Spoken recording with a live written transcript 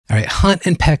All right, hunt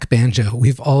and peck banjo.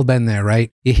 We've all been there, right?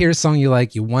 You hear a song you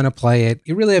like, you want to play it,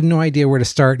 you really have no idea where to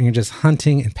start, and you're just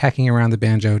hunting and pecking around the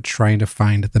banjo trying to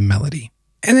find the melody.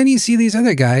 And then you see these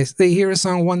other guys, they hear a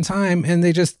song one time and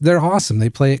they're awesome. They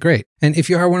play it great. And if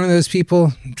you are one of those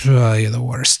people, you're the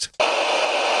worst.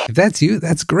 If that's you,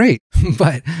 that's great.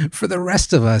 But for the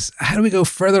rest of us, how do we go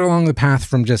further along the path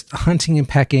from just hunting and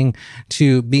pecking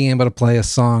to being able to play a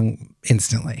song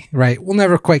instantly, right? We'll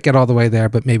never quite get all the way there,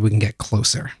 but maybe we can get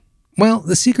closer. Well,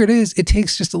 the secret is it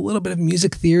takes just a little bit of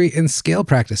music theory and scale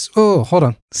practice. Oh, hold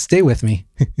on. Stay with me.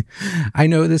 I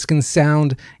know this can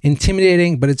sound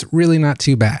intimidating, but it's really not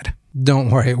too bad.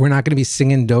 Don't worry, we're not going to be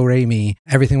singing do, re, mi.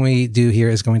 Everything we do here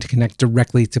is going to connect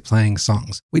directly to playing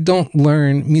songs. We don't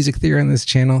learn music theory on this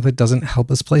channel that doesn't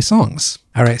help us play songs.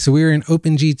 All right, so we're in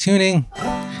open G tuning.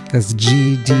 That's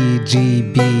G, D, G,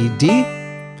 B, D.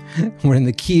 We're in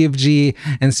the key of G,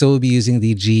 and so we'll be using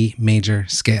the G major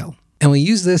scale. And we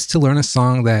use this to learn a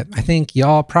song that I think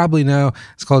y'all probably know.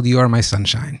 It's called You Are My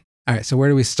Sunshine. All right, so where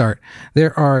do we start?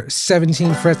 There are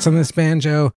 17 frets on this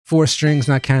banjo, 4 strings,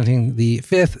 not counting the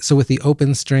 5th. So with the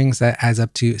open strings, that adds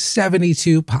up to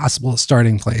 72 possible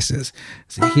starting places.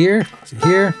 So here,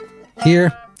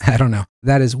 here. I don't know.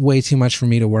 That is way too much for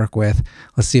me to work with.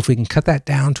 Let's see if we can cut that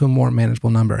down to a more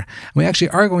manageable number. And we actually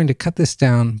are going to cut this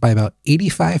down by about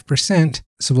 85%.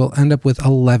 So we'll end up with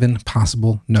 11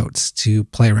 possible notes to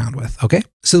play around with. Okay.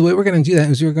 So the way we're going to do that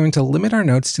is we're going to limit our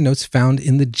notes to notes found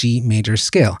in the G major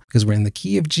scale because we're in the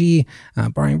key of G,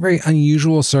 barring very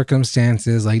unusual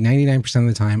circumstances, like 99% of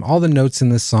the time, all the notes in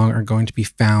this song are going to be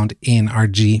found in our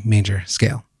G major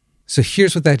scale. So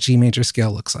here's what that G major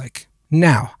scale looks like.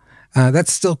 Now,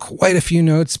 that's still quite a few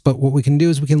notes, but what we can do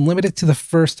is we can limit it to the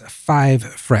first 5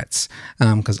 frets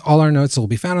because all our notes will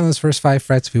be found on those first 5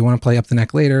 frets. If we want to play up the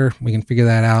neck later, we can figure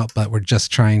that out, but we're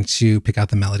just trying to pick out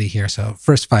the melody here. So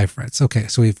first 5 frets. Okay,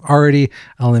 so we've already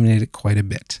eliminated quite a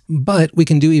bit, but we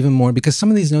can do even more because some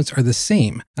of these notes are the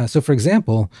same. So for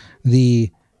example,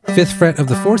 the 5th fret of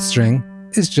the 4th string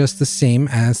is just the same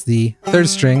as the 3rd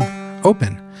string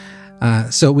open.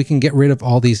 So we can get rid of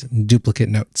all these duplicate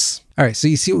notes. All right, so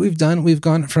you see what we've done? We've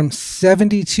gone from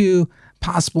 72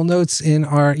 possible notes in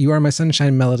our You Are My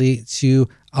Sunshine melody to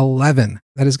 11.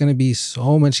 That is going to be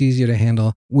so much easier to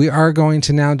handle. We are going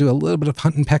to now do a little bit of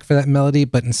hunt and peck for that melody,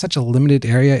 but in such a limited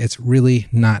area, it's really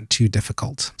not too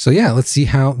difficult. So yeah, let's see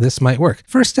how this might work.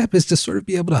 First step is to sort of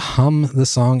be able to hum the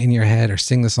song in your head or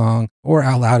sing the song, or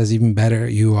out loud is even better.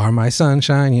 You are my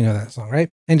sunshine, you know that song, right?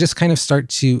 And just kind of start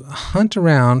to hunt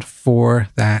around for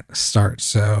that start.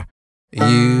 So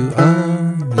you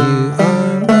are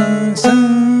my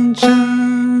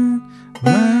sunshine,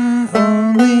 my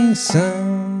only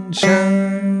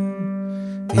sunshine.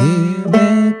 You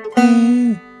make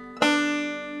me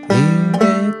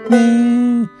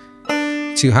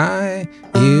too high.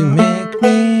 You make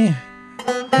me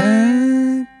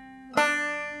happy.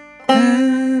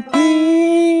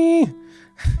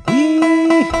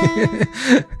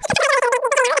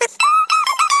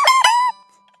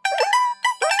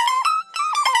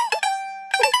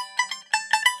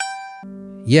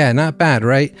 Yeah, not bad,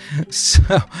 right? So,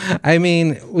 I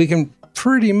mean, we can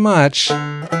pretty much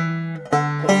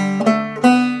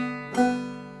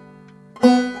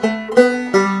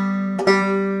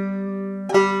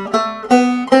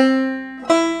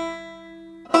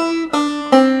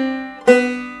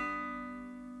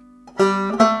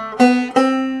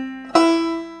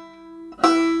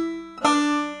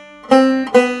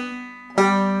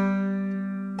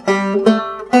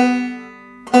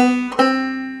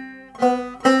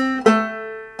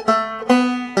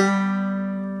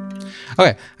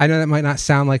okay, I know that might not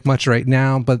sound like much right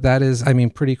now, but that is, I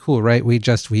mean, pretty cool, right? We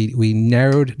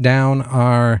narrowed down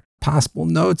our possible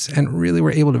notes and really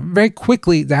were able to very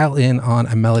quickly dial in on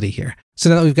a melody here. So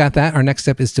now that we've got that, our next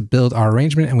step is to build our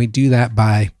arrangement, and we do that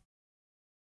by